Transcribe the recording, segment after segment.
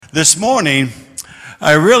This morning,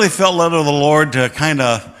 I really felt led of the Lord to kind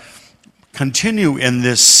of continue in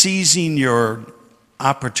this seizing your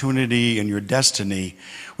opportunity and your destiny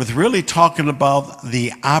with really talking about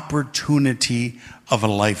the opportunity of a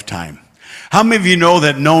lifetime. How many of you know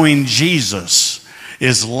that knowing Jesus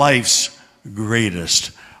is life's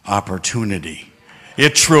greatest opportunity?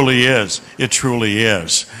 It truly is. It truly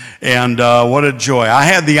is. And what a joy. I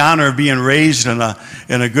had the honor of being raised in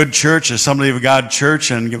a good church, Assembly of God church,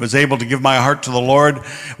 and was able to give my heart to the Lord.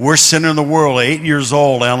 Worst sinner in the world, 8 years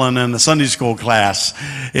old, Ellen, in the Sunday school class.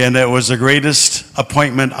 And it was the greatest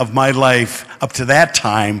appointment of my life up to that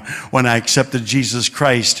time when I accepted Jesus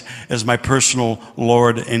Christ as my personal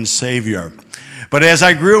Lord and Savior. But as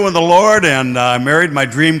I grew in the Lord and I married, my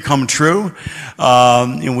dream come true.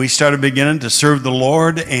 And we started beginning to serve the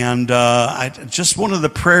Lord. And just one of the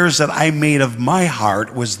prayers that I made of my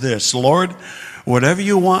heart was this: Lord, whatever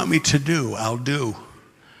you want me to do, I'll do.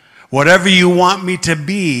 Whatever you want me to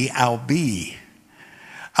be, I'll be.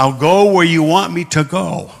 I'll go where you want me to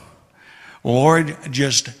go. Lord,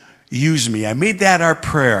 just use me. I made that our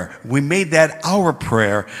prayer. We made that our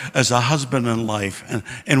prayer as a husband in life.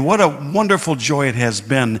 And what a wonderful joy it has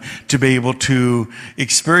been to be able to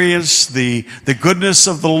experience the goodness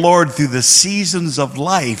of the Lord through the seasons of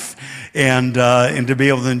life and to be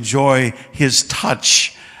able to enjoy His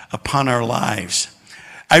touch upon our lives.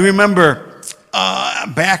 I remember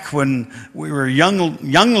back when we were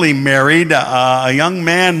youngly married, a young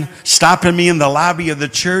man stopping me in the lobby of the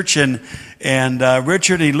church, and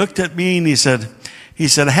Richard, he looked at me and he said,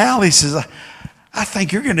 Hal, he says, I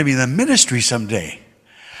think you're going to be in the ministry someday.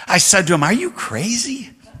 I said to him, are you crazy?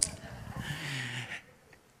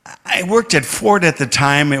 I worked at Ford at the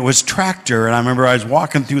time. It was tractor, and I remember I was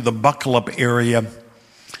walking through the buckle-up area,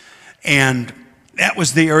 and that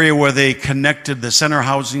was the area where they connected the center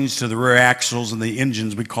housings to the rear axles and the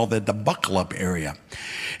engines. We called that the buckle-up area.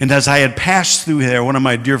 And as I had passed through there, one of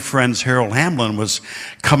my dear friends, Harold Hamlin, was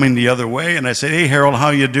coming the other way. And I said, hey, Harold, how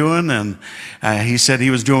you doing? And he said he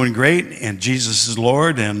was doing great, and Jesus is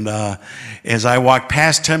Lord. And as I walked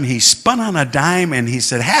past him, he spun on a dime, and he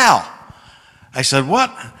said, Hal. I said,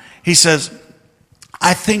 what? He says,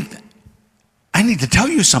 I think I need to tell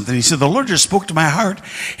you something. He said, the Lord just spoke to my heart,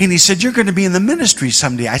 and he said, you're going to be in the ministry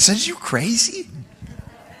someday. I said, are you crazy?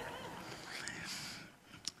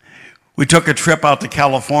 We took a trip out to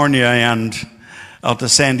California and out to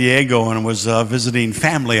San Diego, and was visiting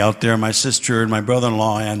family out there, my sister and my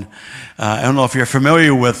brother-in-law. And I don't know if you're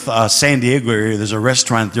familiar with San Diego area. There's a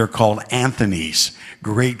restaurant there called Anthony's.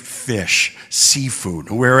 Great fish, seafood.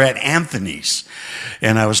 We're at Anthony's.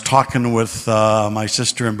 And I was talking with my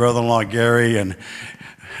sister and brother-in-law, Gary, and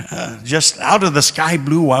just out of the sky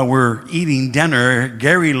blue while we're eating dinner,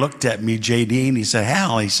 Gary looked at me, JD, and he said,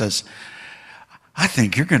 Hal, he says, I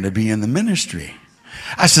think you're going to be in the ministry.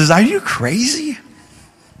 I says, are you crazy?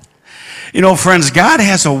 You know, friends, God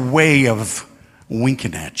has a way of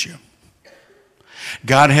winking at you.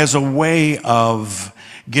 God has a way of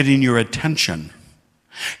getting your attention.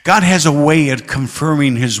 God has a way of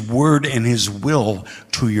confirming His word and His will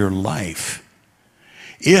to your life,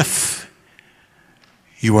 if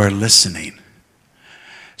you are listening.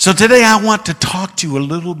 So today I want to talk to you a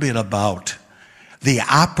little bit about the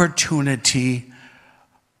opportunity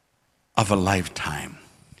of a lifetime.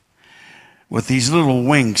 With these little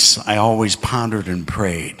winks, I always pondered and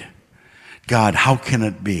prayed, God, how can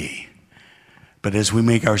it be? But as we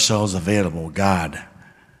make ourselves available, God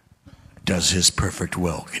does His perfect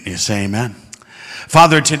will. Can you say amen?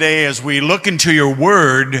 Father, today as we look into your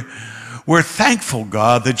word, we're thankful,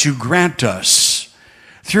 God, that you grant us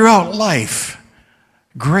throughout life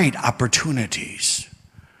great opportunities.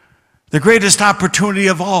 The greatest opportunity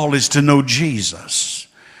of all is to know Jesus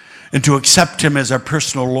and to accept Him as our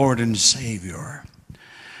personal Lord and Savior.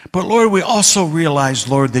 But Lord, we also realize,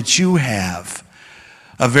 Lord, that you have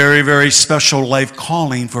a very, very special life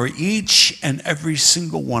calling for each and every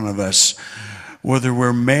single one of us, whether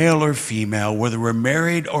we're male or female, whether we're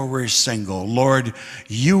married or we're single. Lord,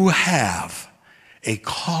 you have a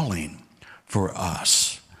calling for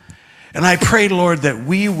us. And I pray, Lord, that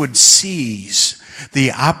we would seize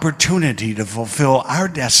the opportunity to fulfill our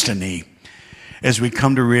destiny as we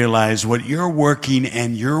come to realize what your working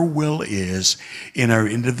and your will is in our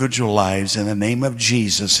individual lives, in the name of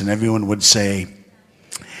Jesus. And everyone would say,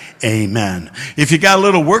 amen. If you got a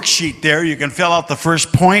little worksheet there, you can fill out the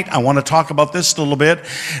first point. I want to talk about this a little bit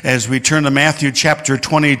as we turn to Matthew chapter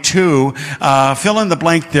 22. Fill in the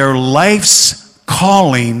blank there, life's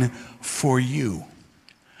calling for you.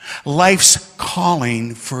 Life's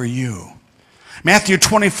calling for you. Matthew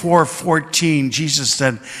 24:14, Jesus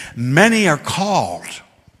said, many are called,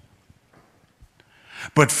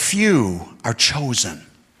 but few are chosen.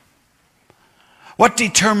 What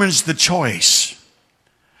determines the choice?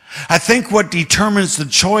 I think what determines the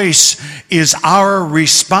choice is our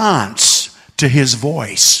response to his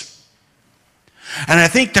voice. And I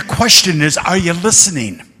think the question is, are you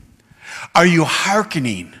listening? Are you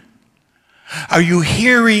hearkening? Are you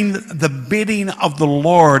hearing the bidding of the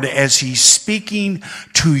Lord as he's speaking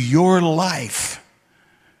to your life?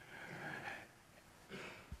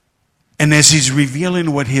 And as he's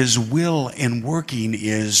revealing what his will and working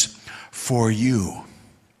is for you.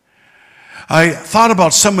 I thought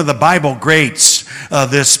about some of the Bible greats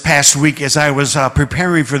this past week as I was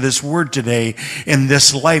preparing for this word today in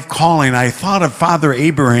this life calling. I thought of Father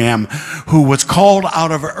Abraham, who was called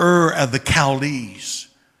out of Ur of the Chaldees.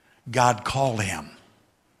 God called him.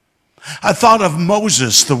 I thought of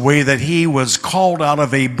Moses, the way that he was called out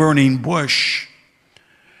of a burning bush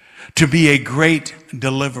to be a great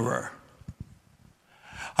deliverer.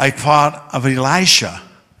 I thought of Elisha,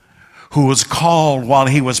 who was called while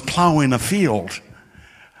he was plowing a field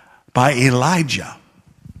by Elijah.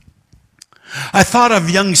 I thought of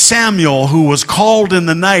young Samuel, who was called in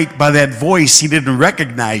the night by that voice he didn't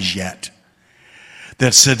recognize yet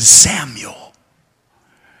that said, Samuel.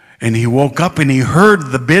 And he woke up and he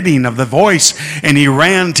heard the bidding of the voice and he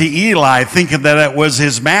ran to Eli thinking that it was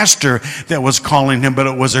his master that was calling him, but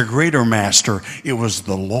it was a greater master. It was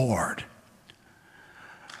the Lord.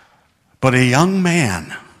 But a young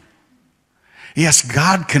man, yes,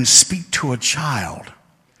 God can speak to a child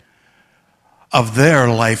of their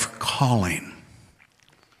life calling.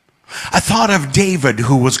 I thought of David,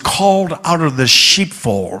 who was called out of the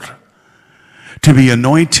sheepfold to be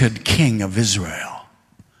anointed king of Israel.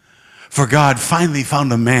 For God finally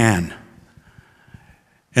found a man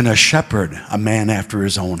and a shepherd, a man after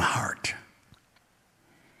his own heart.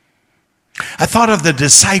 I thought of the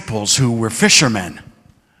disciples who were fishermen,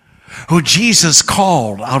 who Jesus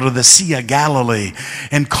called out of the Sea of Galilee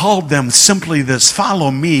and called them simply this,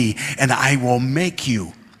 follow me and I will make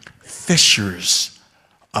you fishers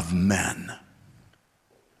of men.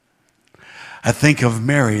 I think of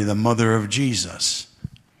Mary, the mother of Jesus,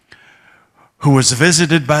 who was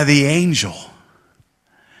visited by the angel,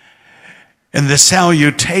 and the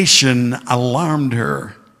salutation alarmed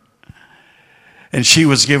her. And she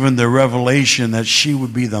was given the revelation that she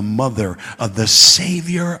would be the mother of the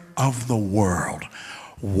Savior of the world.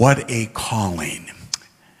 What a calling.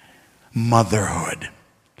 Motherhood.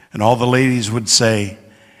 And all the ladies would say,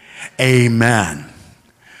 amen.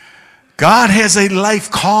 God has a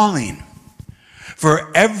life calling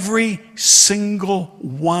for every single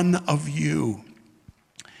one of you.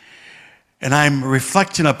 And I'm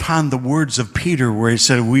reflecting upon the words of Peter where he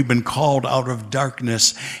said, we've been called out of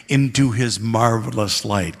darkness into his marvelous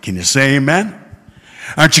light. Can you say amen?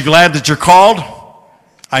 Aren't you glad that you're called?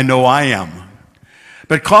 I know I am.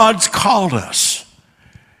 But God's called us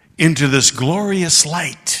into this glorious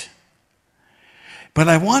light. But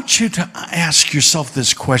I want you to ask yourself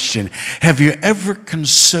this question. Have you ever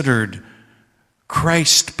considered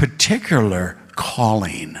Christ's particular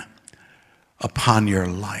calling upon your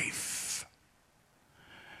life?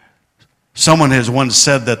 Someone has once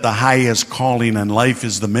said that the highest calling in life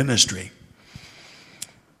is the ministry.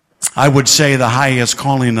 I would say the highest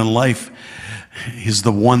calling in life is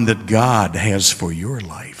the one that God has for your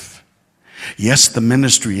life. Yes, the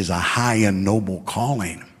ministry is a high and noble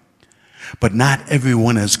calling, but not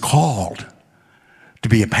everyone is called to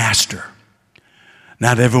be a pastor.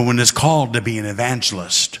 Not everyone is called to be an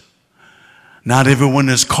evangelist. Not everyone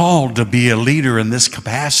is called to be a leader in this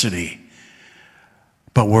capacity.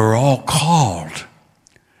 But we're all called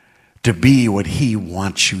to be what he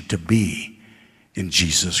wants you to be in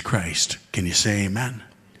Jesus Christ. Can you say amen?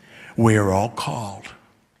 We're all called.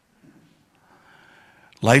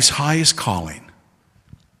 Life's highest calling.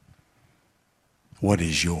 What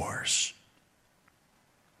is yours?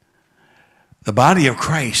 The body of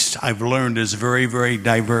Christ, I've learned, is very, very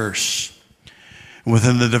diverse.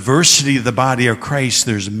 Within the diversity of the body of Christ,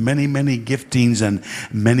 there's many, many giftings and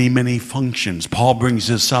many, many functions. Paul brings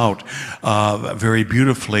this out very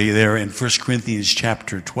beautifully there in 1 Corinthians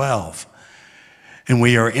chapter 12. And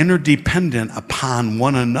we are interdependent upon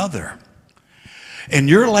one another. And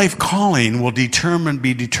your life calling will be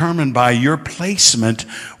determined by your placement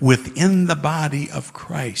within the body of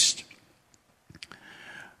Christ.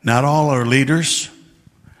 Not all are leaders.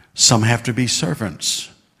 Some have to be servants.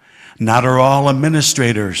 Not all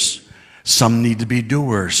administrators. Some need to be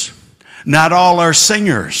doers. Not all are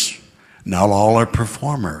singers. Not all are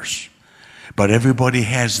performers. But everybody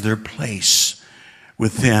has their place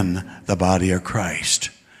within the body of Christ.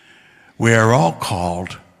 We are all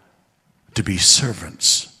called to be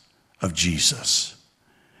servants of Jesus?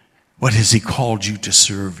 What has he called you to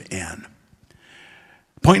serve in?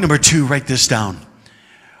 Point number 2, write this down.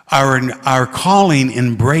 Our calling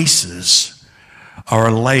embraces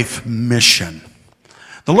our life mission.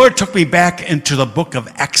 The Lord took me back into the book of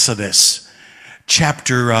Exodus,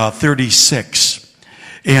 chapter 36.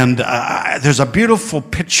 And there's a beautiful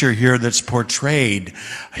picture here that's portrayed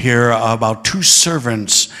here about 2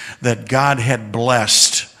 servants that God had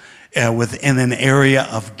blessed within an area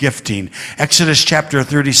of gifting. Exodus chapter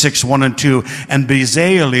 36, 1 and 2. And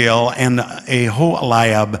Bezaleel and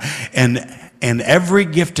Aholiab and every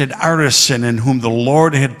gifted artisan in whom the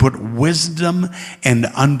Lord had put wisdom and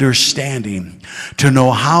understanding to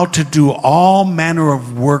know how to do all manner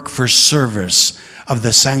of work for service of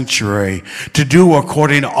the sanctuary, to do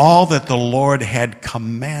according to all that the Lord had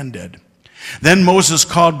commanded. Then Moses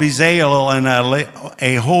called Bezaleel and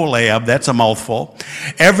Aholiab, that's a mouthful,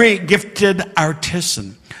 every gifted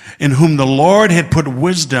artisan in whom the Lord had put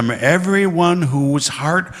wisdom, everyone whose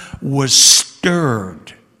heart was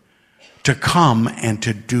stirred to come and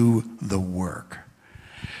to do the work.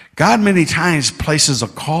 God many times places a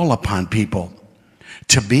call upon people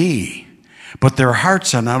to be, but their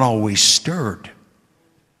hearts are not always stirred.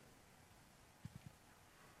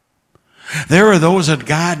 There are those that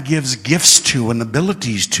God gives gifts to and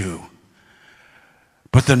abilities to,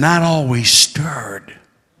 but they're not always stirred.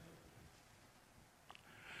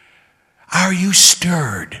 Are you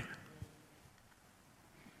stirred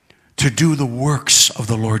to do the works of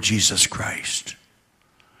the Lord Jesus Christ?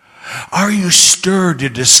 Are you stirred to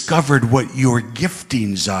discover what your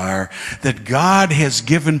giftings are that God has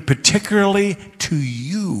given particularly to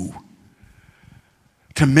you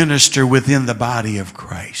to minister within the body of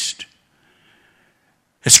Christ?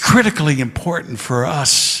 It's critically important for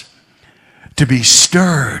us to be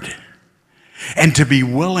stirred and to be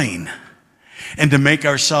willing and to make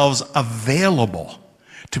ourselves available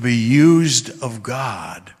to be used of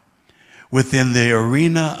God within the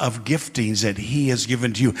arena of giftings that he has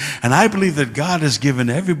given to you. And I believe that God has given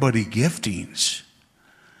everybody giftings,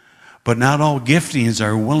 but not all giftings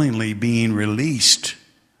are willingly being released.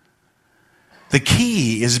 The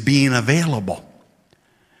key is being available.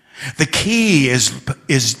 The key is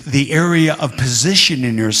the area of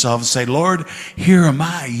positioning yourself. Say, Lord, here am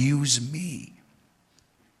I, use me.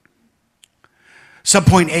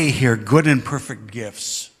 Subpoint A here, good and perfect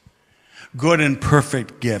gifts. Good and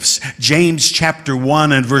perfect gifts. James chapter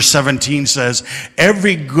 1 and verse 17 says,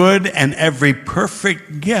 every good and every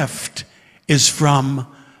perfect gift is from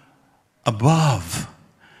above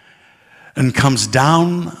and comes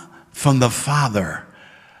down from the Father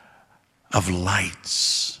of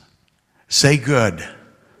lights. Say good.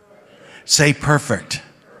 Say perfect.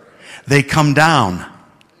 They come down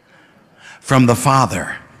from the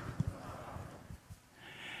Father.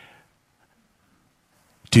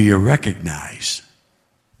 Do you recognize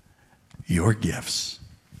your gifts?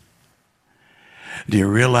 Do you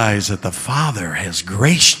realize that the Father has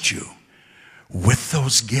graced you with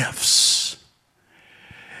those gifts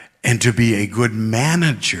and to be a good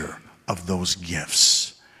manager of those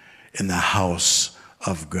gifts in the house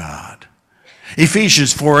of God?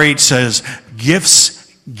 Ephesians 4:8 says,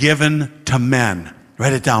 gifts given to men.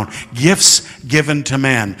 Write it down. Gifts given to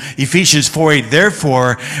man. Ephesians 4:8.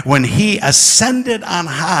 Therefore, when he ascended on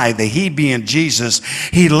high, the he being Jesus,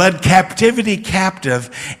 he led captivity captive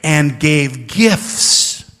and gave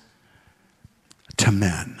gifts to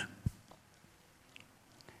men.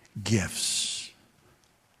 Gifts.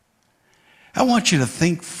 I want you to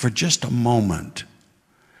think for just a moment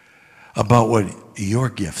about what your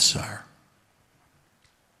gifts are.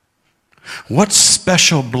 What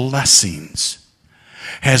special blessings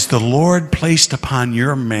has the Lord placed upon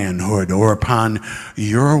your manhood or upon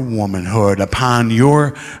your womanhood, upon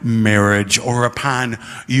your marriage or upon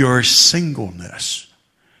your singleness?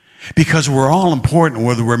 Because we're all important,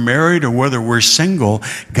 whether we're married or whether we're single.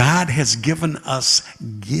 God has given us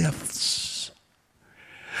gifts.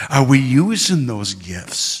 Are we using those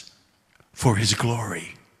gifts for his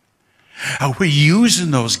glory? Are we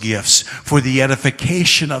using those gifts for the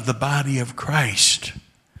edification of the body of Christ?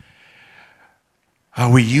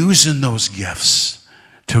 Are we using those gifts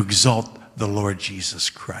to exalt the Lord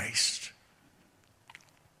Jesus Christ?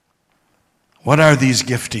 What are these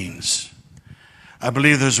giftings? I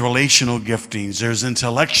believe there's relational giftings, there's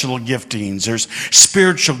intellectual giftings, there's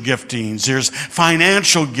spiritual giftings, there's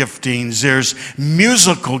financial giftings, there's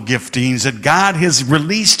musical giftings that God has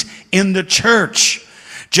released in the church.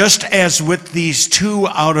 Just as with these 2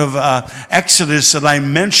 out of Exodus that I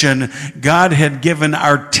mentioned, God had given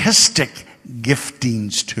artistic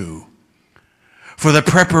giftings to. for the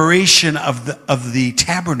preparation of the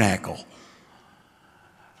tabernacle.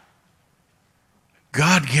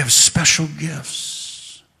 God gives special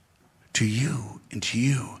gifts to you and to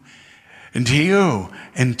you and to you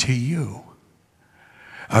and to you.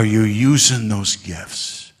 Are you using those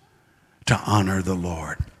gifts to honor the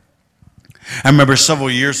Lord? I remember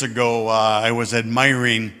several years ago, I was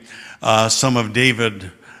admiring some of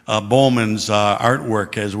David Bowman's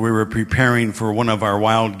artwork as we were preparing for one of our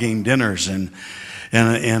wild game dinners. And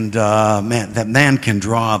man, that man can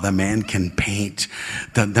draw, the man can paint,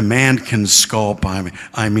 the man can sculpt.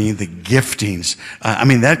 I mean the giftings.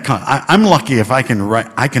 I'm lucky if I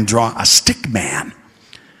can draw a stick man.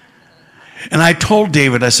 And I told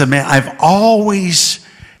David, I said, man, I've always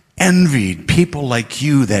envied people like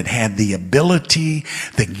you that had the ability,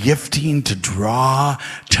 the gifting to draw,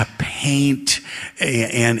 to paint,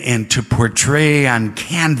 and to portray on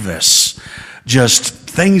canvas just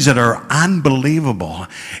things that are unbelievable.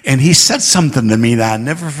 And he said something to me that I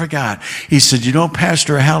never forgot. He said, you know,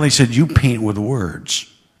 Pastor Hal, he said, you paint with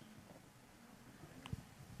words.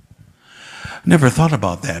 Never thought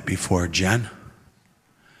about that before, Jen.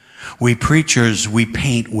 We preachers, we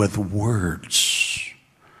paint with words.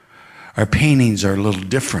 Our paintings are a little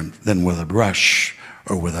different than with a brush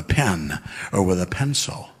or with a pen or with a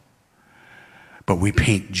pencil. But we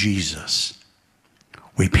paint Jesus.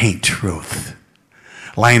 We paint truth.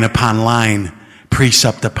 Line upon line,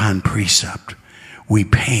 precept upon precept. We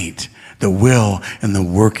paint the will and the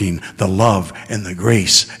working, the love and the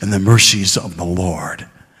grace and the mercies of the Lord.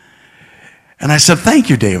 And I said, thank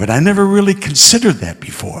you, David. I never really considered that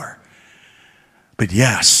before. But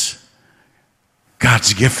yes,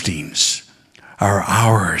 God's giftings are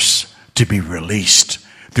ours to be released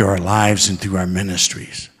through our lives and through our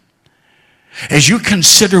ministries. As you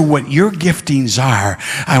consider what your giftings are,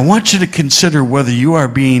 I want you to consider whether you are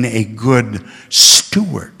being a good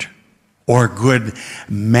steward or a good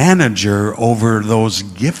manager over those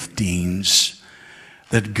giftings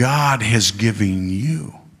that God has given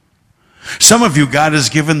you. Some of you, God has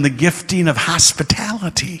given the gifting of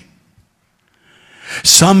hospitality.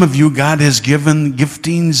 Some of you, God has given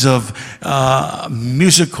giftings of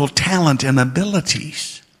musical talent and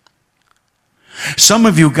abilities. Some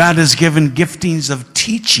of you, God has given giftings of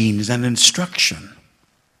teachings and instruction.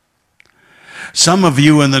 Some of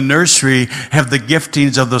you in the nursery have the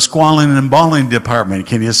giftings of the squalling and bawling department.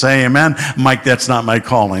 Can you say amen? Mike, that's not my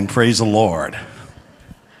calling. Praise the Lord.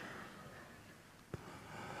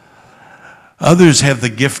 Others have the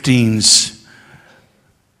giftings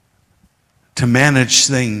to manage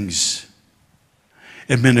things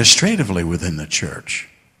administratively within the church.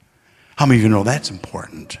 How many of you know that's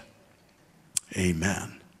important?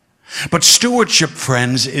 Amen. But stewardship,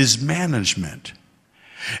 friends, is management.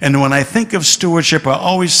 And when I think of stewardship, I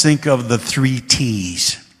always think of the 3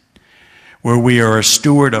 T's, where we are a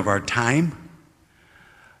steward of our time,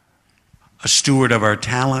 a steward of our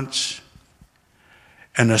talents,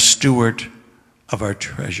 and a steward of our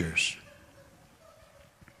treasures.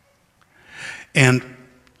 And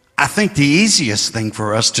I think the easiest thing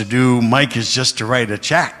for us to do, Mike, is just to write a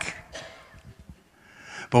check.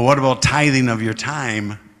 But what about tithing of your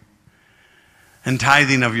time and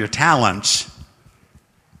tithing of your talents?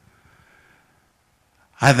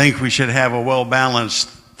 I think we should have a well-balanced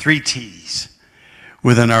 3 T's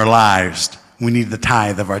within our lives. We need the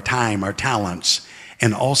tithe of our time, our talents,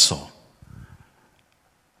 and also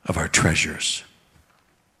of our treasures.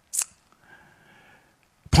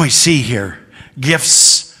 Point C here.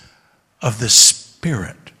 Gifts of the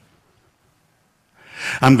Spirit.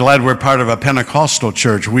 I'm glad we're part of a Pentecostal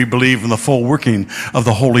church. We believe in the full working of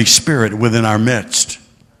the Holy Spirit within our midst.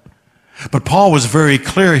 But Paul was very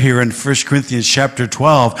clear here in 1 Corinthians chapter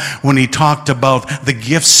 12 when he talked about the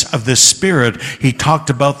gifts of the Spirit. He talked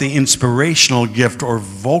about the inspirational gift or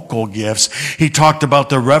vocal gifts. He talked about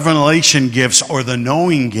the revelation gifts or the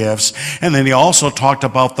knowing gifts. And then he also talked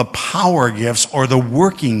about the power gifts or the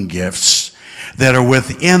working gifts that are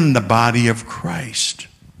within the body of Christ.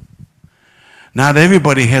 Not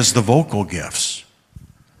everybody has the vocal gifts.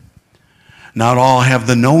 Not all have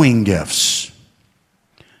the knowing gifts.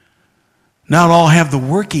 Not all have the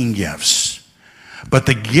working gifts. But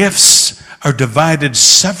the gifts are divided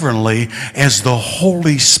severally as the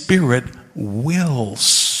Holy Spirit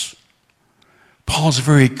wills. Paul's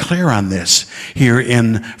very clear on this here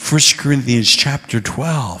in 1 Corinthians chapter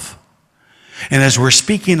 12. And as we're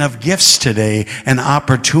speaking of gifts today and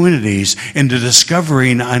opportunities into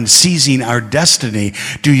discovering and seizing our destiny,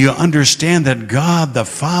 do you understand that God the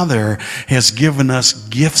Father has given us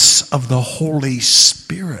gifts of the Holy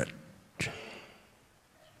Spirit?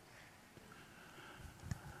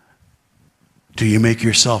 Do you make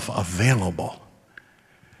yourself available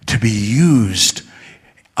to be used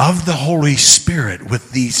of the Holy Spirit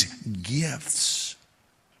with these gifts?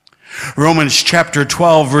 Romans chapter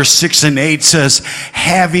 12, verse 6 and 8 says,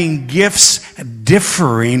 having gifts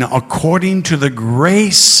differing according to the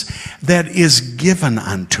grace that is given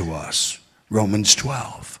unto us. Romans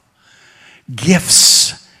 12.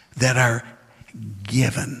 Gifts that are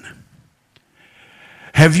given.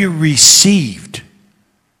 Have you received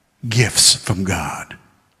gifts from God?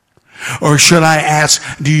 Or should I ask,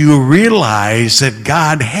 do you realize that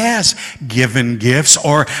God has given gifts,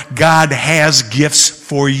 or God has gifts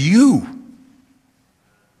for you?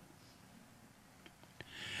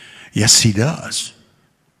 Yes, he does.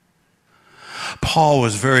 Paul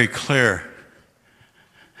was very clear.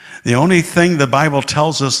 The only thing the Bible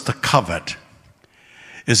tells us to covet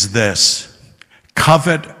is this: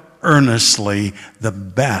 covet earnestly the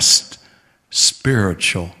best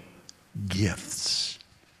spiritual gifts.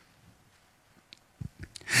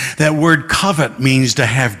 That word covet means to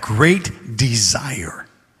have great desire.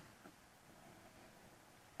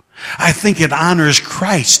 I think it honors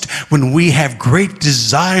Christ when we have great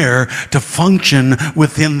desire to function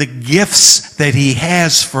within the gifts that he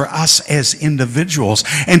has for us as individuals,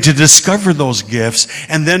 and to discover those gifts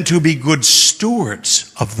and then to be good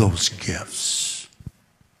stewards of those gifts.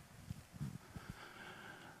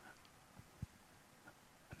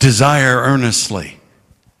 Desire earnestly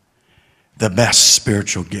the best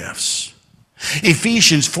spiritual gifts.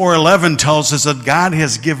 Ephesians 4:11 tells us that God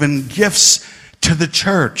has given gifts to the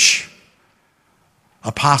church: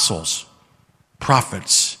 apostles,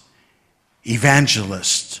 prophets,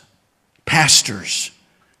 evangelists, pastors,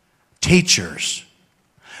 teachers.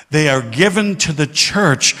 They are given to the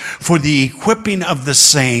church for the equipping of the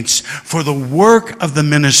saints, for the work of the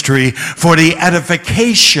ministry, for the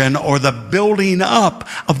edification or the building up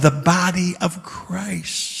of the body of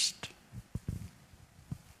Christ.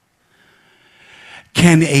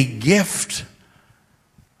 Can a gift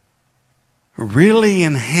really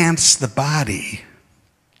enhance the body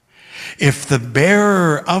if the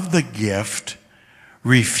bearer of the gift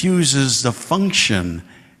refuses to function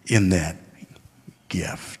in that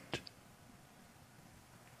gift?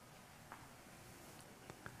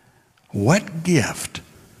 What gift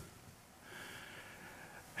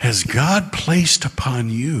has God placed upon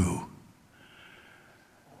you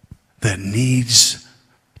that needs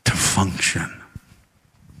to function?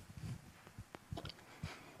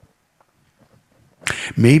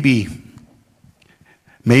 Maybe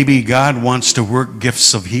God wants to work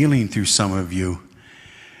gifts of healing through some of you,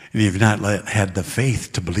 and you've not had the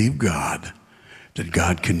faith to believe God, that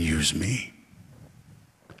God can use me.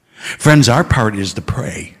 Friends, our part is to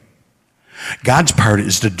pray. God's part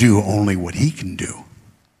is to do only what he can do.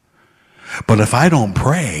 But if I don't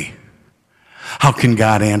pray, how can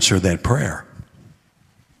God answer that prayer?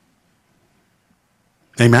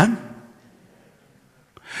 Amen?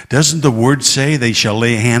 Doesn't the word say they shall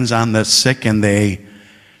lay hands on the sick and they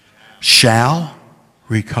shall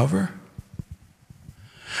recover?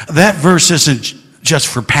 That verse isn't just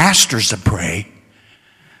for pastors to pray.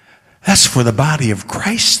 That's for the body of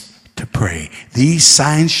Christ to pray. These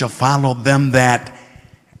signs shall follow them that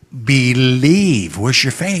believe. Where's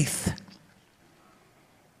your faith?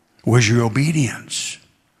 Where's your obedience?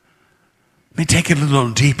 Let me take it a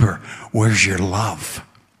little deeper. Where's your love?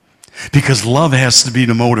 Because love has to be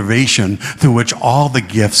the motivation through which all the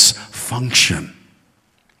gifts function.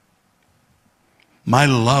 My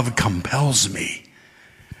love compels me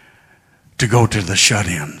to go to the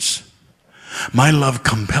shut-ins. My love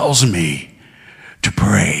compels me to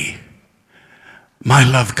pray. My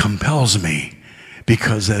love compels me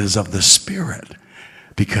because it is of the Spirit,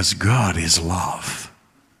 because God is love.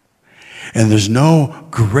 And there's no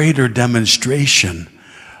greater demonstration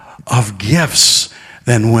of gifts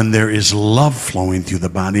than when there is love flowing through the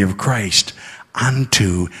body of Christ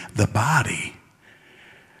unto the body.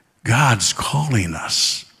 God's calling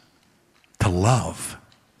us to love.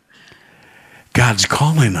 God's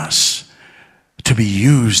calling us to be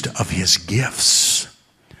used of his gifts,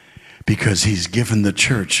 because he's given the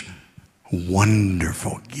church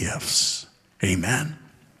wonderful gifts. Amen.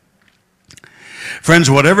 Friends,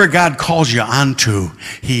 whatever God calls you onto,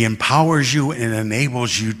 he empowers you and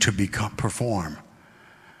enables you to perform.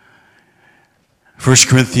 1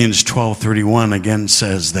 Corinthians 12:31 again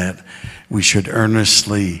says that we should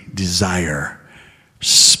earnestly desire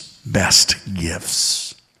best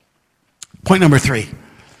gifts. Point number 3.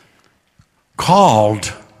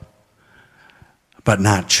 Called but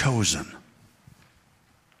not chosen.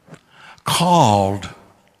 Called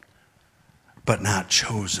but not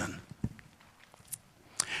chosen.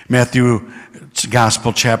 Matthew's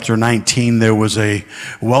Gospel, chapter 19, there was a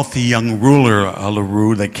wealthy young ruler,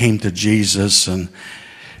 LaRue, that came to Jesus and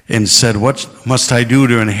said, "What must I do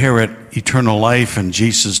to inherit eternal life?" And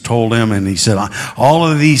Jesus told him, and he said, "All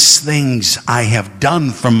of these things I have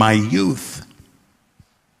done from my youth."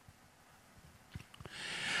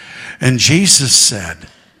 And Jesus said,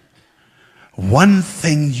 "One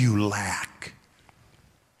thing you lack."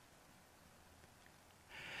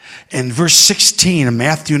 In verse 16 of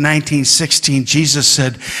Matthew 19:16, Jesus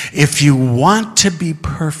said, "If you want to be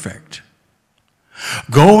perfect,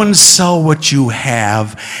 go and sell what you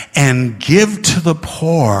have and give to the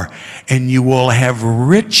poor, and you will have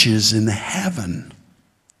riches in heaven.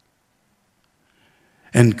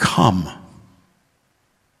 And come,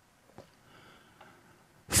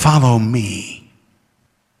 follow me."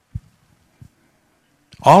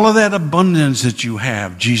 All of that abundance that you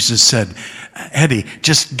have, Jesus said, Eddie,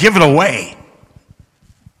 just give it away.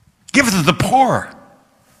 Give it to the poor.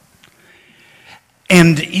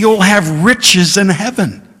 And you'll have riches in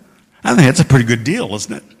heaven. I think that's a pretty good deal,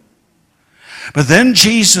 isn't it? But then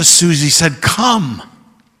Jesus, Susie, said, "Come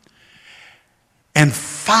and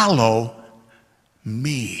follow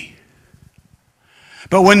me."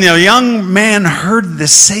 But when the young man heard the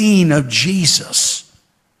saying of Jesus,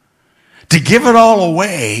 to give it all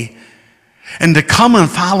away and to come and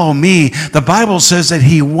follow me, the Bible says that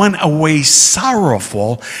he went away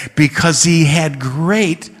sorrowful because he had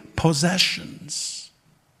great possessions.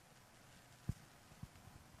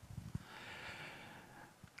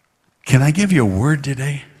 Can I give you a word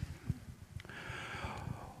today?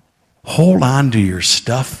 Hold on to your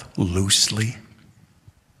stuff loosely.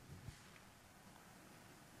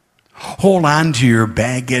 Hold on to your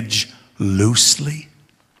baggage loosely.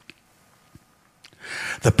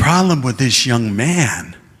 The problem with this young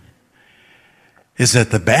man is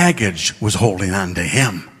that the baggage was holding on to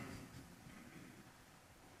him.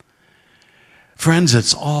 Friends,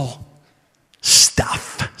 it's all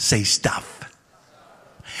stuff. Say stuff.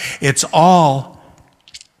 It's all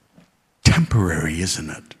temporary, isn't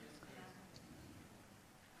it?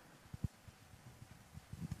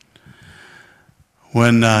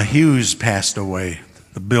 When Hughes passed away,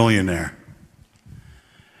 the billionaire,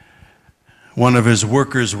 one of his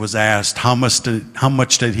workers was asked, how much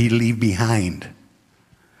did he leave behind?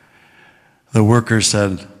 The worker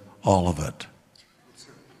said, all of it.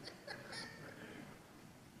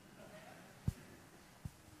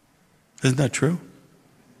 Isn't that true?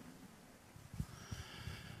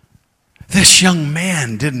 This young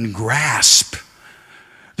man didn't grasp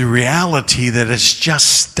the reality that it's just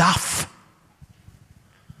stuff.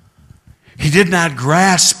 He did not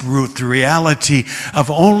grasp, Ruth, the reality of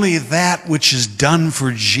only that which is done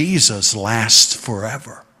for Jesus lasts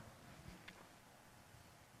forever.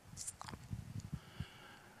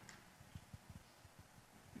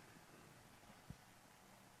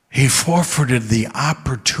 He forfeited the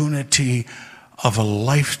opportunity of a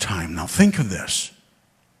lifetime. Now think of this.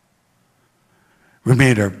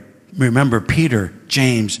 Remember Peter,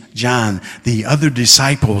 James, John, the other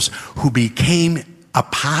disciples who became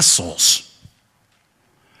apostles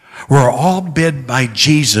were all bid by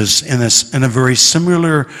Jesus in a very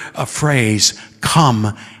similar phrase,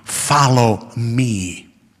 "Come, follow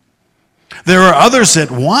me." There are others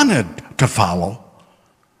that wanted to follow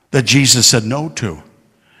that Jesus said no to.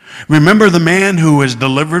 Remember the man who was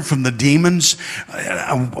delivered from the demons,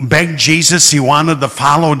 begged Jesus, he wanted to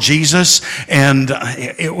follow Jesus, and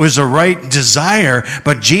it was a right desire,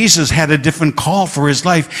 but Jesus had a different call for his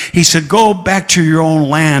life. He said, "Go back to your own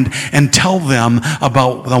land and tell them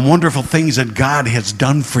about the wonderful things that God has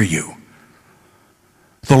done for you."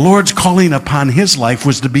 The Lord's calling upon his life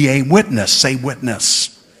was to be a witness. Say witness.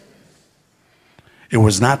 It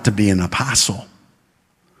was not to be an apostle.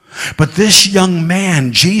 But this young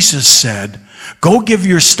man, Jesus said, "Go give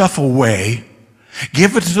your stuff away,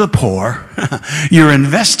 give it to the poor. You're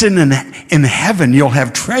investing in heaven. You'll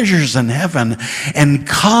have treasures in heaven. And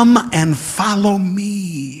come and follow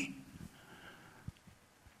me."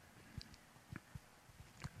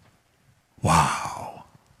 Wow.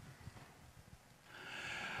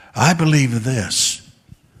 I believe this.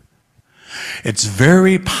 It's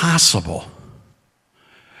very possible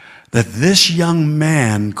that this young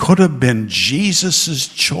man could have been Jesus'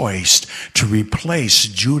 choice to replace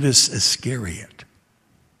Judas Iscariot.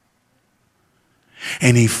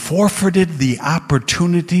 And he forfeited the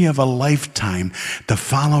opportunity of a lifetime to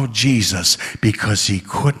follow Jesus because he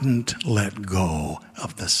couldn't let go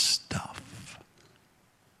of the stuff.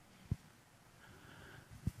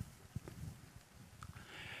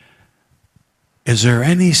 Is there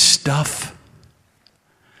any stuff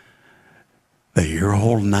that you're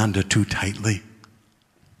holding on to too tightly?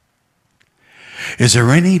 Is there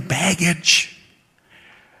any baggage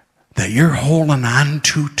that you're holding on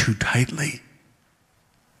to too tightly?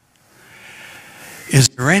 Is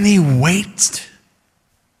there any weight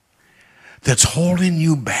that's holding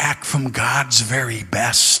you back from God's very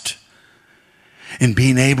best in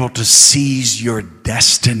being able to seize your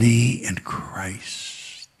destiny in Christ?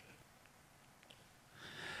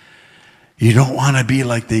 You don't want to be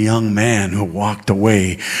like the young man who walked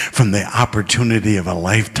away from the opportunity of a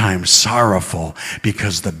lifetime sorrowful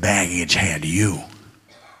because the baggage had you.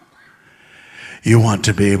 You want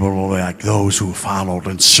to be able to be like those who followed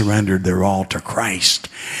and surrendered their all to Christ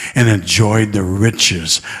and enjoyed the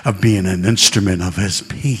riches of being an instrument of his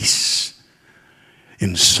peace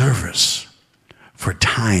in service for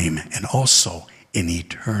time and also in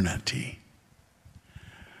eternity.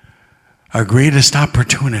 Our greatest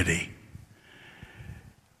opportunity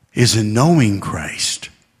is in knowing Christ.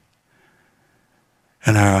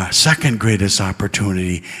 And our second greatest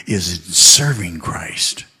opportunity is in serving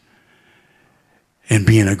Christ and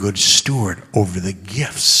being a good steward over the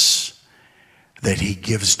gifts that he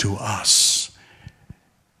gives to us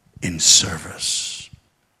in service.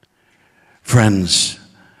 Friends,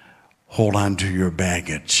 hold on to your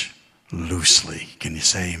baggage loosely. Can you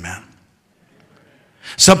say amen?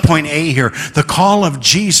 Subpoint A here, the call of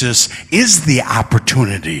Jesus is the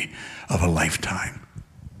opportunity of a lifetime.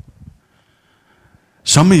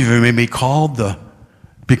 Some of you may be called to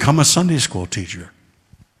become a Sunday school teacher.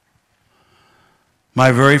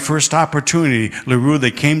 My very first opportunity, LaRue,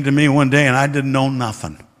 they came to me one day and I didn't know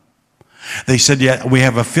nothing. They said, yeah, we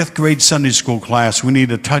have a 5th grade Sunday school class. We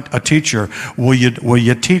need a teacher. Will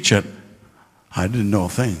you teach it? I didn't know a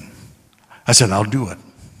thing. I said, I'll do it.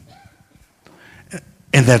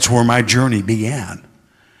 And that's where my journey began.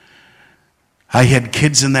 I had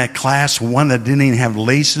kids in that class, one that didn't even have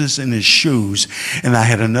laces in his shoes, and I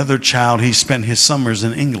had another child, he spent his summers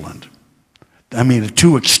in England. I mean, the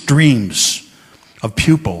two extremes of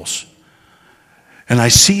pupils. And I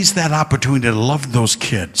seized that opportunity to love those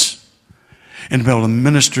kids and to be able to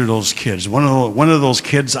minister to those kids. One of those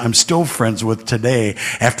kids I'm still friends with today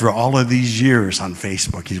after all of these years on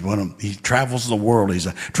Facebook. He travels the world. He's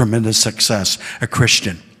a tremendous success, a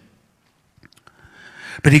Christian.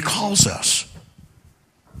 But he calls us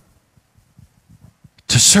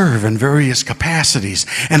to serve in various capacities.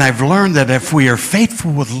 And I've learned that if we are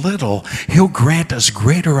faithful with little, he'll grant us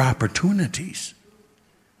greater opportunities.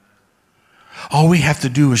 All we have to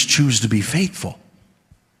do is choose to be faithful.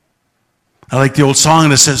 I like the old song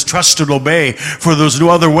that says, trust and obey, for there's no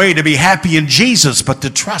other way to be happy in Jesus but to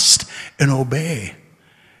trust and obey.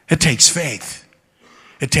 It takes faith.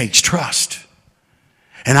 It takes trust.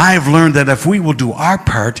 And I have learned that if we will do our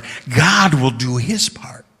part, God will do his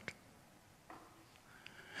part.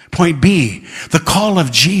 Point B, the call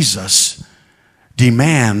of Jesus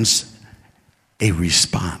demands a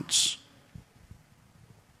response.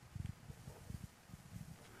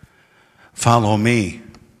 Follow me.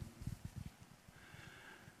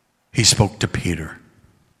 He spoke to Peter,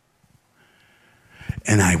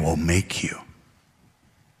 and I will make you.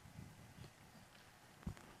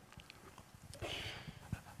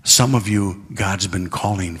 Some of you, God's been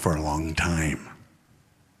calling for a long time.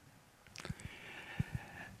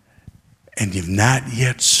 And you've not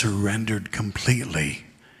yet surrendered completely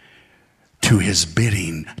to his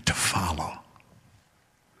bidding to follow.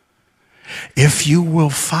 If you will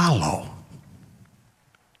follow,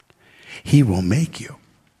 he will make you.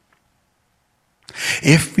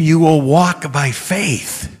 If you will walk by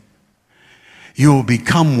faith, you will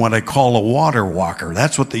become what I call a water walker.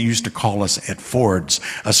 That's what they used to call us at Ford's,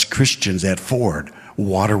 us Christians at Ford,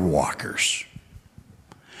 water walkers.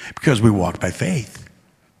 Because we walk by faith.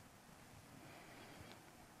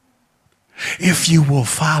 If you will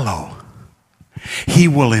follow, he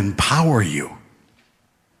will empower you.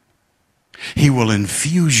 He will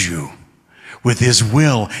infuse you with his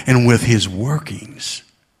will and with his workings.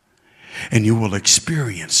 And you will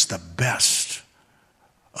experience the best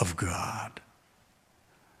of God.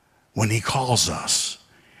 When he calls us,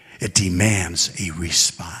 it demands a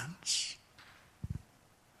response.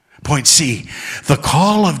 Point C, the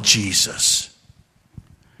call of Jesus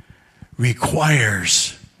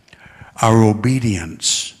requires our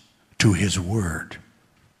obedience to his word.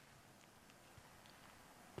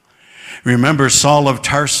 Remember Saul of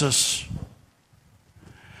Tarsus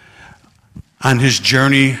on his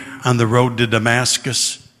journey on the road to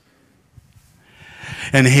Damascus?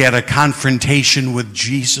 And he had a confrontation with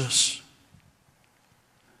Jesus.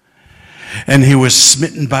 And he was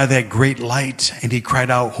smitten by that great light, and he cried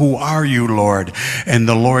out, "Who are you, Lord?" And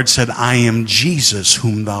the Lord said, "I am Jesus,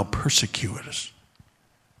 whom thou persecutest."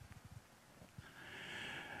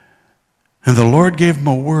 And the Lord gave him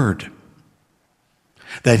a word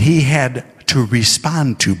that he had to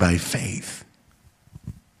respond to by faith.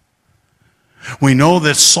 We know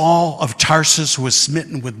that Saul of Tarsus was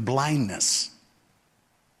smitten with blindness.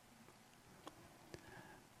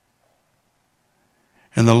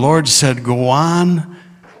 And the Lord said, "Go on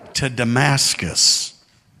to Damascus."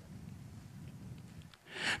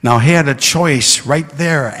 Now, he had a choice right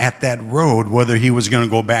there at that road whether he was going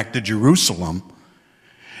to go back to Jerusalem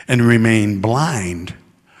and remain blind,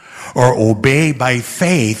 or obey by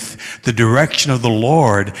faith the direction of the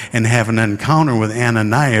Lord and have an encounter with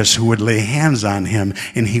Ananias, who would lay hands on him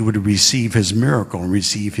and he would receive his miracle and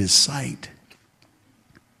receive his sight.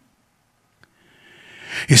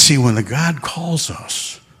 You see, when the God calls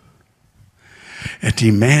us, it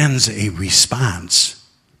demands a response.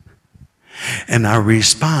 And our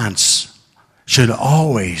response should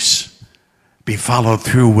always be followed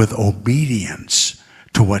through with obedience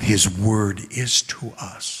to what his word is to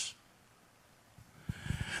us.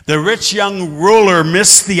 The rich young ruler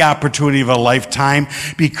missed the opportunity of a lifetime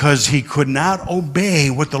because he could not obey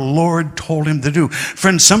what the Lord told him to do.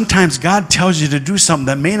 Friends, sometimes God tells you to do something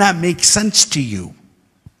that may not make sense to you.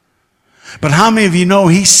 But how many of you know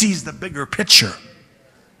he sees the bigger picture?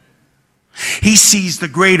 He sees the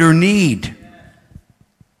greater need.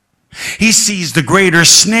 He sees the greater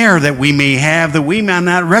snare that we may have that we may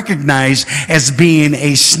not recognize as being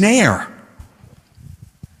a snare.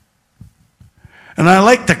 And I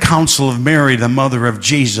like the counsel of Mary, the mother of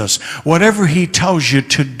Jesus. Whatever he tells you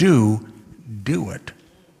to do, do it.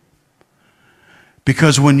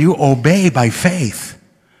 Because when you obey by faith,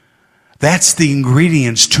 that's the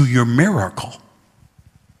ingredients to your miracle.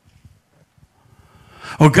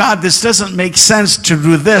 Oh God, this doesn't make sense to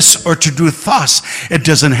do this or to do thus. It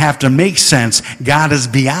doesn't have to make sense. God is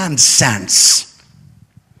beyond sense.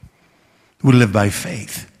 We live by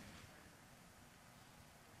faith.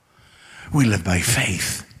 We live by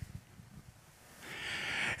faith.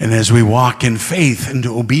 And as we walk in faith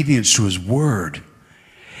into obedience to his word,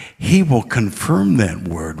 he will confirm that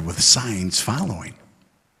word with signs following.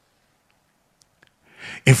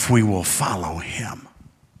 If we will follow him.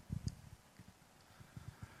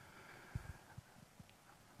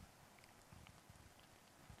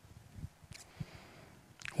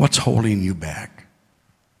 What's holding you back?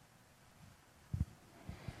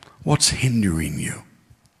 What's hindering you?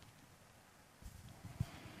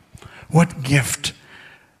 What gift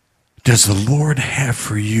does the Lord have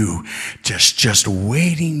for you just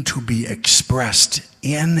waiting to be expressed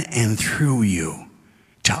in and through you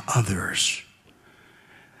to others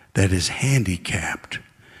that is handicapped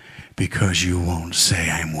because you won't say,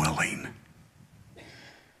 "I'm willing"?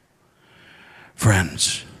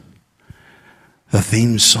 Friends, the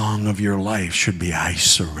theme song of your life should be, "I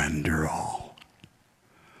surrender all."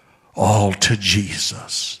 All to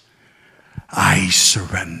Jesus. I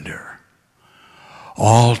surrender.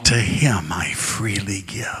 All to him I freely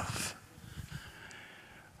give.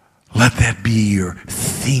 Let that be your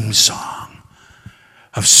theme song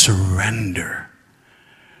of surrender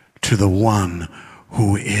to the one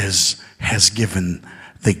who has given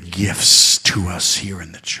the gifts to us here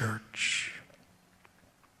in the church.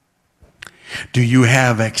 Do you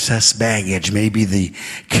have excess baggage? Maybe the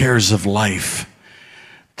cares of life,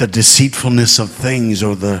 the deceitfulness of things,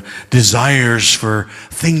 or the desires for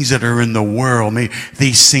things that are in the world. Maybe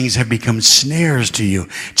these things have become snares to you.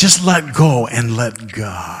 Just let go and let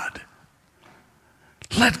God.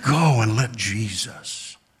 Let go and let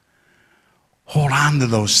Jesus. Hold on to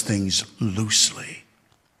those things loosely.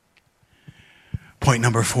 Point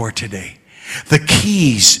number 4 today. The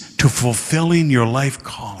keys to fulfilling your life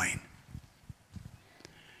calling.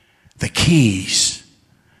 The keys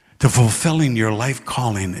to fulfilling your life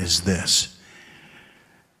calling is this: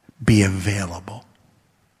 be available.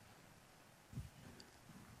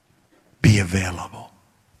 Be available.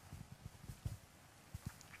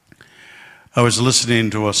 I was listening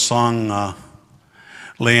to a song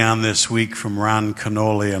Leon this week from Ron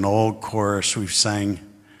Canoli, an old chorus we've sang.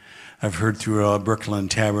 I've heard through Brooklyn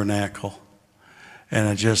Tabernacle.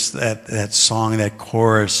 And that song, that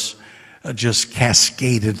chorus, just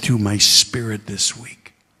cascaded through my spirit this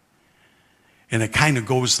week. And it kind of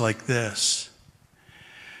goes like this.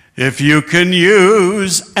 If you can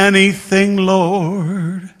use anything,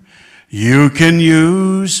 Lord, you can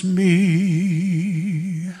use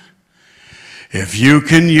me. If you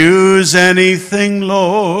can use anything,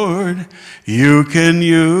 Lord, you can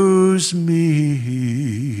use me.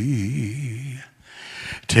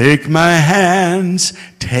 Take my hands,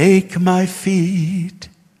 take my feet,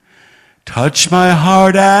 touch my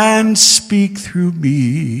heart and speak through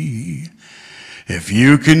me. If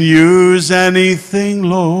you can use anything,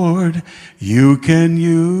 Lord, you can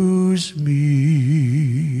use me.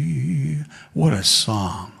 What a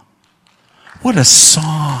song. What a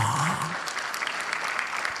song.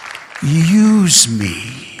 Use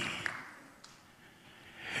me.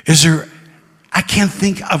 I can't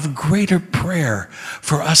think of greater prayer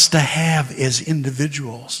for us to have as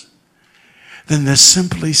individuals than to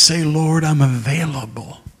simply say, Lord, I'm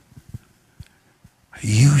available.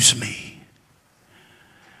 Use me.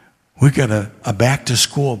 We got a back to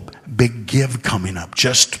school big give coming up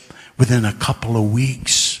just within a couple of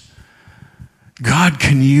weeks. God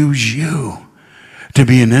can use you to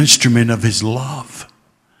be an instrument of his love.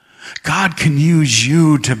 God can use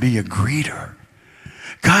you to be a greeter.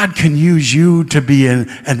 God can use you to be an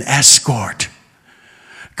escort.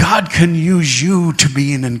 God can use you to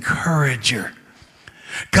be an encourager.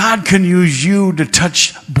 God can use you to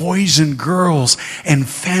touch boys and girls and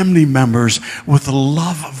family members with the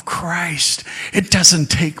love of Christ. It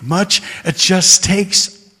doesn't take much. It just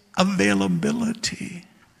takes availability.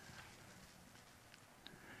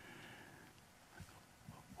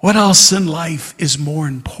 What else in life is more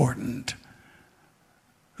important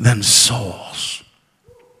than souls?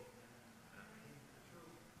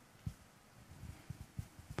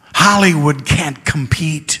 Hollywood can't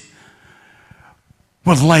compete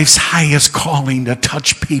with life's highest calling to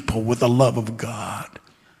touch people with the love of God.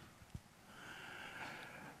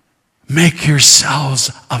 Make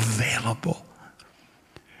yourselves available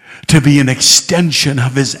to be an extension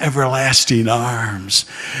of his everlasting arms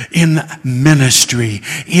in ministry,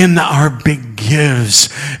 in our big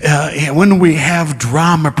gives. When we have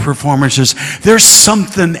drama performances, there's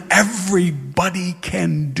something everybody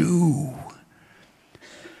can do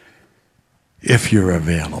if you're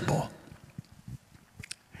available,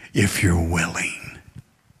 if you're willing.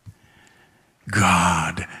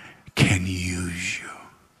 God can use you.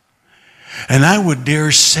 And I would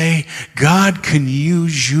dare say God can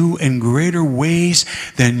use you in greater ways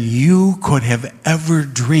than you could have ever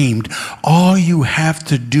dreamed. All you have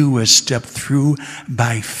to do is step through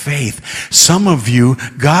by faith. Some of you,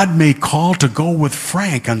 God may call to go with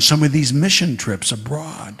Frank on some of these mission trips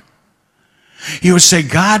abroad. You would say,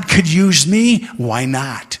 God could use me. Why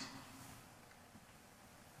not?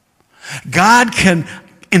 God can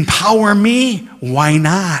empower me. Why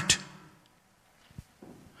not?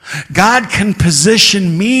 God can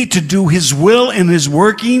position me to do his will and his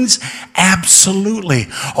workings? Absolutely.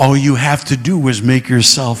 All you have to do is make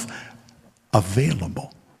yourself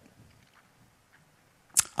available.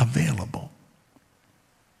 Available.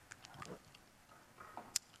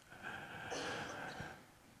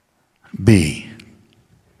 B,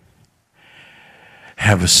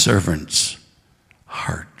 have a servant's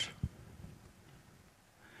heart.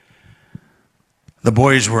 The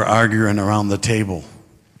boys were arguing around the table.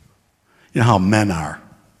 You know how men are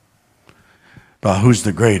about who's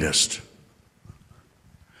the greatest.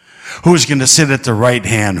 Who's going to sit at the right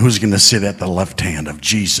hand? Who's going to sit at the left hand of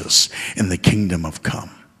Jesus in the kingdom of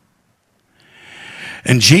come?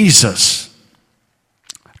 And Jesus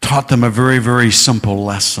taught them a very, very simple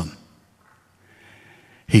lesson.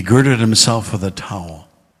 He girded himself with a towel,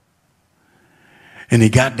 and he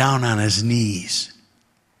got down on his knees,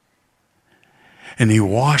 and he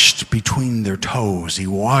washed between their toes. He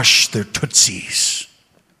washed their tootsies.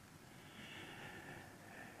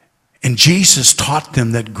 And Jesus taught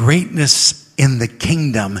them that greatness in the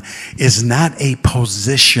kingdom is not a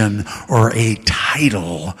position or a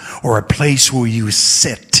title or a place where you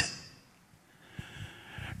sit.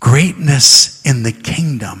 Greatness in the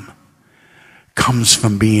kingdom comes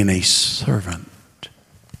from being a servant.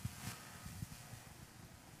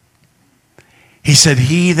 He said,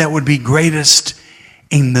 he that would be greatest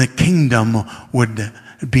in the kingdom would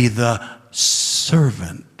be the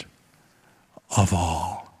servant of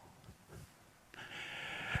all.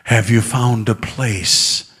 Have you found a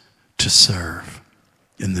place to serve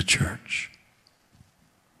in the church?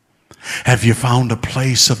 Have you found a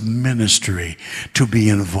place of ministry to be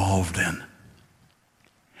involved in?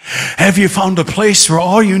 Have you found a place where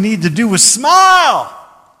all you need to do is smile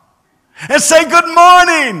and say good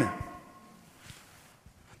morning,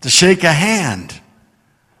 to shake a hand,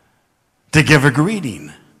 to give a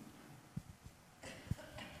greeting?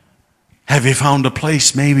 Have you found a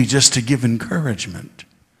place maybe just to give encouragement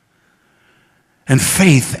and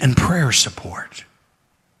faith and prayer support?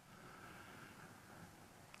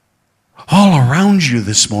 All around you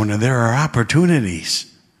this morning, there are opportunities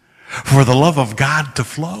for the love of God to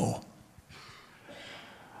flow.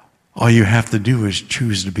 All you have to do is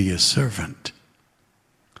choose to be a servant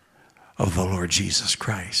of the Lord Jesus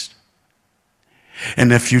Christ.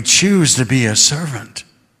 And if you choose to be a servant,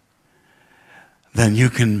 then you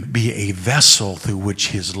can be a vessel through which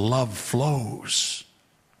his love flows.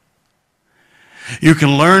 You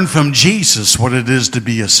can learn from Jesus what it is to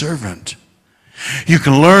be a servant. You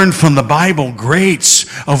can learn from the Bible greats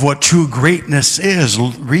of what true greatness is.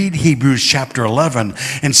 Read Hebrews chapter 11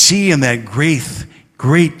 and see in that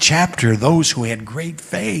great chapter those who had great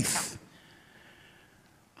faith,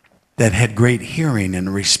 that had great hearing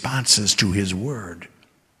and responses to his word.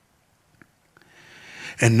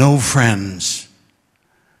 And know, friends,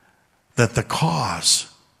 that the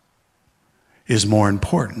cause is more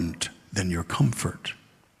important than your comfort.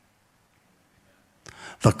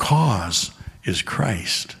 The cause is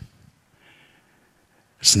Christ.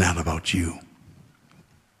 It's not about you.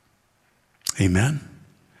 Amen?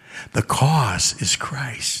 The cause is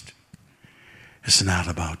Christ. It's not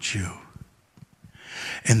about you.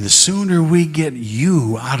 And the sooner we get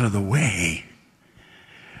you out of the way,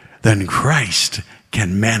 then Christ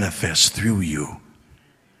can manifest through you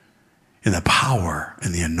in the power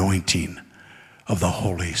and the anointing of the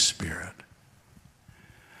Holy Spirit.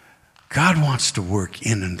 God wants to work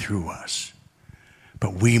in and through us,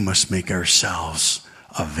 but we must make ourselves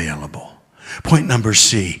available. Point number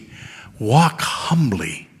C, walk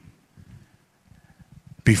humbly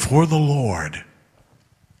before the Lord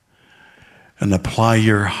and apply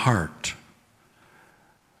your heart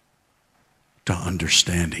to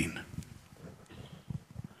understanding.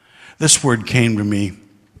 This word came to me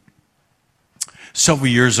several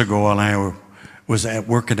years ago when I was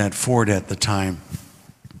working at Ford at the time.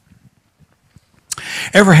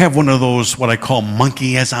 Ever have one of those, what I call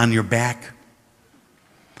monkeys on your back?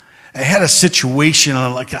 I had a situation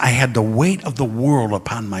like I had the weight of the world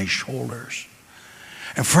upon my shoulders.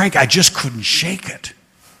 And Frank, I just couldn't shake it.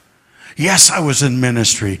 Yes, I was in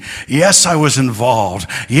ministry. Yes, I was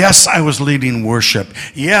involved. Yes, I was leading worship.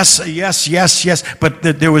 Yes. But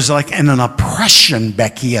there was like an oppression,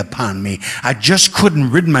 Becky, upon me. I just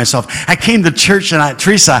couldn't rid myself. I came to church and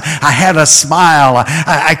Teresa, I had a smile.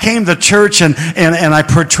 I came to church and I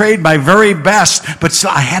portrayed my very best, but still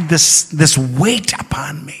I had this weight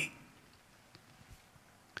upon me.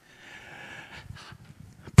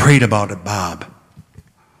 Prayed about it, Bob.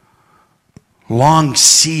 Long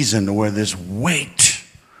season where this weight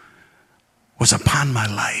was upon my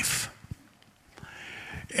life.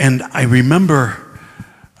 And I remember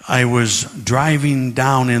I was driving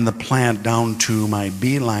down in the plant down to my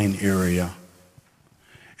Beeline area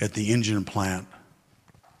at the engine plant.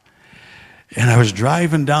 And I was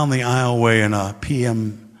driving down the aisleway in a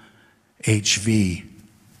PMHV,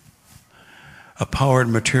 a powered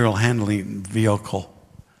material handling vehicle.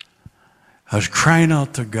 I was crying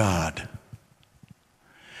out to God.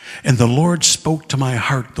 And the Lord spoke to my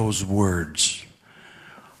heart those words,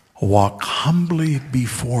 walk humbly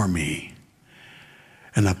before me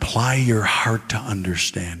and apply your heart to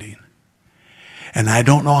understanding. And I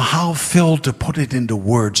don't know how, Phil, to put it into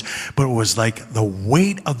words, but it was like the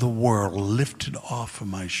weight of the world lifted off of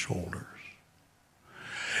my shoulders.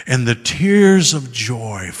 And the tears of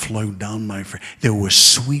joy flowed down my face. There was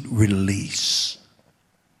sweet release.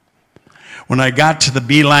 When I got to the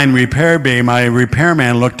Beeline repair bay, my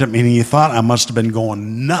repairman looked at me and he thought I must have been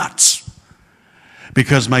going nuts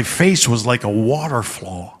because my face was like a water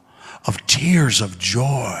flow of tears of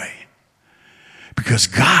joy because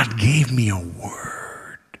God gave me a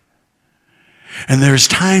word. And there's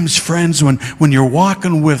times, friends, when you're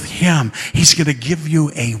walking with him, he's going to give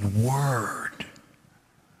you a word.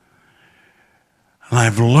 And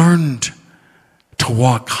I've learned to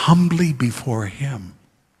walk humbly before him.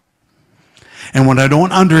 And when I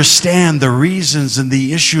don't understand the reasons and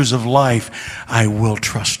the issues of life, I will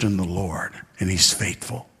trust in the Lord, and he's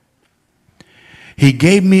faithful. He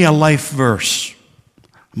gave me a life verse,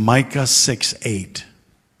 Micah 6:8.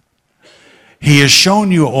 He has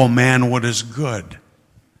shown you, O man, what is good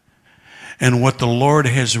and what the Lord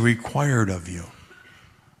has required of you.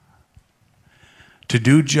 To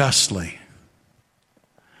do justly,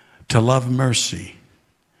 to love mercy,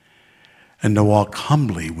 and to walk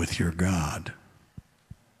humbly with your God.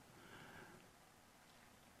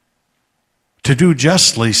 To do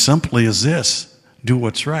justly simply is this: do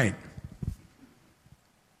what's right.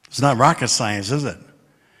 It's not rocket science, is it?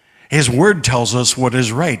 His word tells us what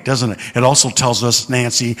is right, doesn't it? It also tells us,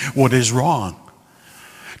 Nancy, what is wrong.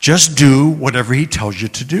 Just do whatever he tells you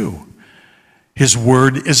to do. His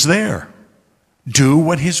word is there. Do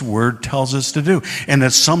what his word tells us to do. And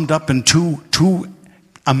it's summed up in two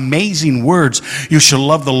Amazing words. You shall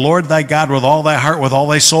love the Lord thy God with all thy heart, with all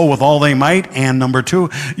thy soul, with all thy might. And number 2,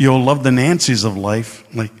 you'll love the Nancys of life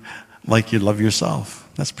like you love yourself.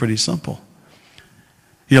 That's pretty simple.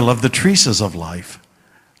 You'll love the Teresas of life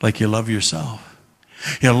like you love yourself.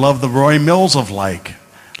 You'll love the Roy Mills of like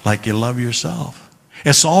you love yourself.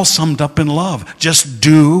 It's all summed up in love. Just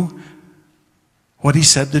do what he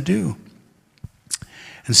said to do.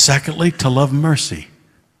 And secondly, to love mercy.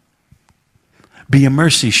 Be a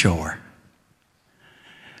mercy shower.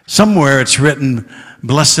 Somewhere it's written,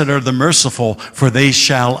 blessed are the merciful, for they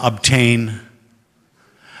shall obtain.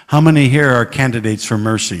 How many here are candidates for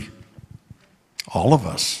mercy? All of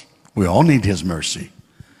us. We all need his mercy.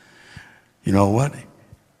 You know what?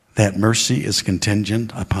 That mercy is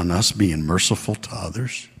contingent upon us being merciful to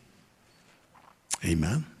others.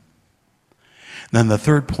 Amen. Then the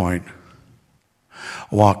third point,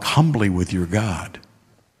 walk humbly with your God.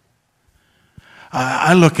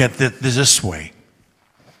 I look at it this way.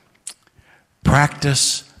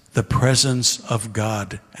 Practice the presence of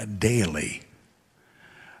God daily,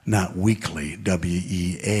 not weekly,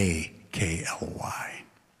 weakly.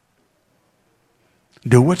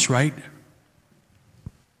 Do what's right.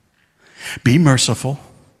 Be merciful.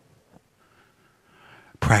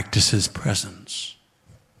 Practice his presence.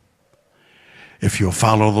 If you'll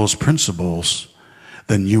follow those principles,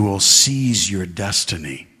 then you will seize your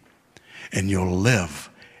destiny and you'll live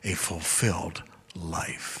a fulfilled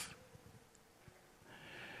life.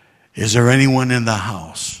 Is there anyone in the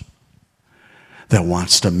house that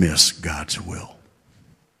wants to miss God's will?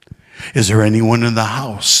 Is there anyone in the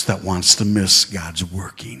house that wants to miss God's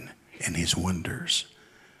working and his wonders?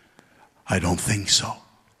 I don't think so.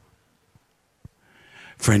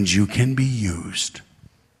 Friends, you can be used.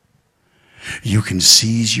 You can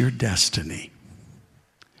seize your destiny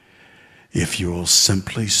if you will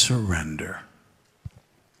simply surrender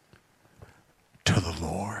to the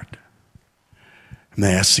Lord. And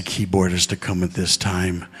I ask the keyboardist to come at this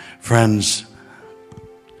time. Friends,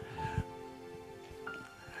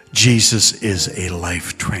 Jesus is a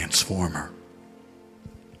life transformer.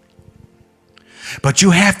 But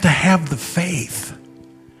you have to have the faith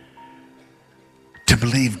to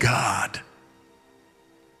believe God.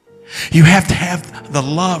 You have to have the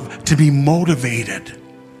love to be motivated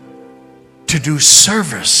to do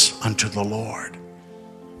service unto the Lord.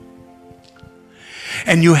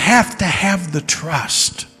 And you have to have the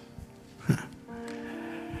trust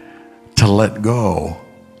to let go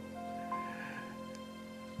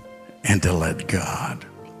and to let God.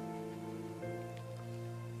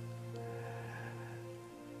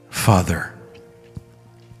 Father,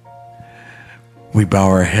 we bow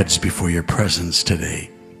our heads before your presence today.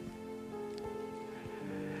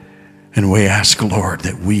 And we ask, Lord,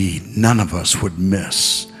 that none of us would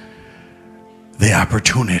miss the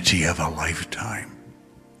opportunity of a lifetime.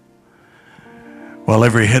 While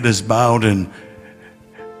every head is bowed and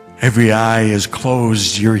every eye is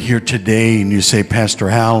closed, you're here today and you say, Pastor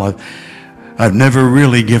Hal, I've never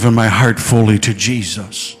really given my heart fully to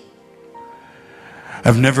Jesus.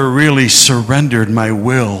 I've never really surrendered my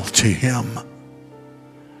will to him.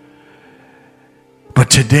 But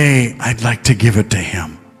today, I'd like to give it to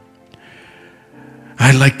him.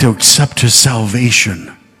 I'd like to accept his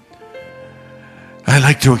salvation. I'd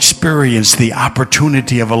like to experience the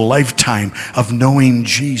opportunity of a lifetime of knowing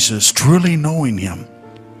Jesus, truly knowing him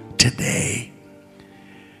today.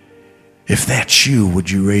 If that's you, would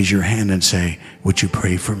you raise your hand and say, would you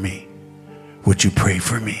pray for me? Would you pray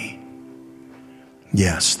for me?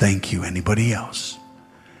 Yes, thank you. Anybody else?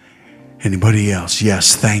 Anybody else?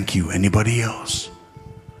 Yes, thank you. Anybody else?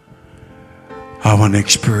 I want to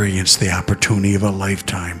experience the opportunity of a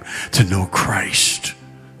lifetime to know Christ.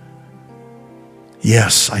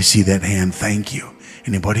 Yes, I see that hand. Thank you.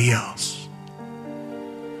 Anybody else?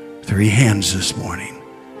 3 hands this morning.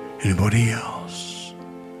 Anybody else?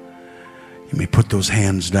 You may put those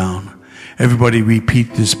hands down. Everybody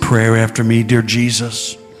repeat this prayer after me. Dear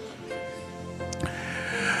Jesus,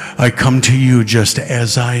 I come to you just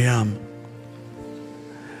as I am.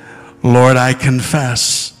 Lord, I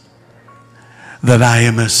confess that I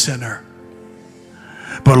am a sinner.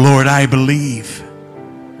 But Lord, I believe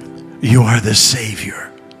you are the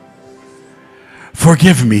Savior.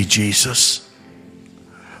 Forgive me, Jesus,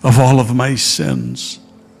 of all of my sins.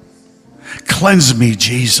 Cleanse me,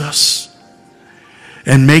 Jesus,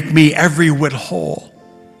 and make me every whit whole.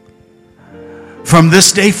 From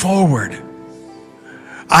this day forward,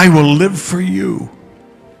 I will live for you.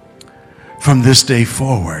 From this day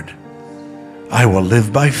forward, I will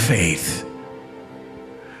live by faith.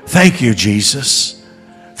 Thank you, Jesus,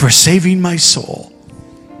 for saving my soul.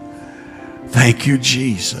 Thank you,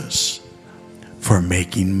 Jesus, for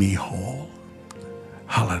making me whole.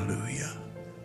 Hallelujah.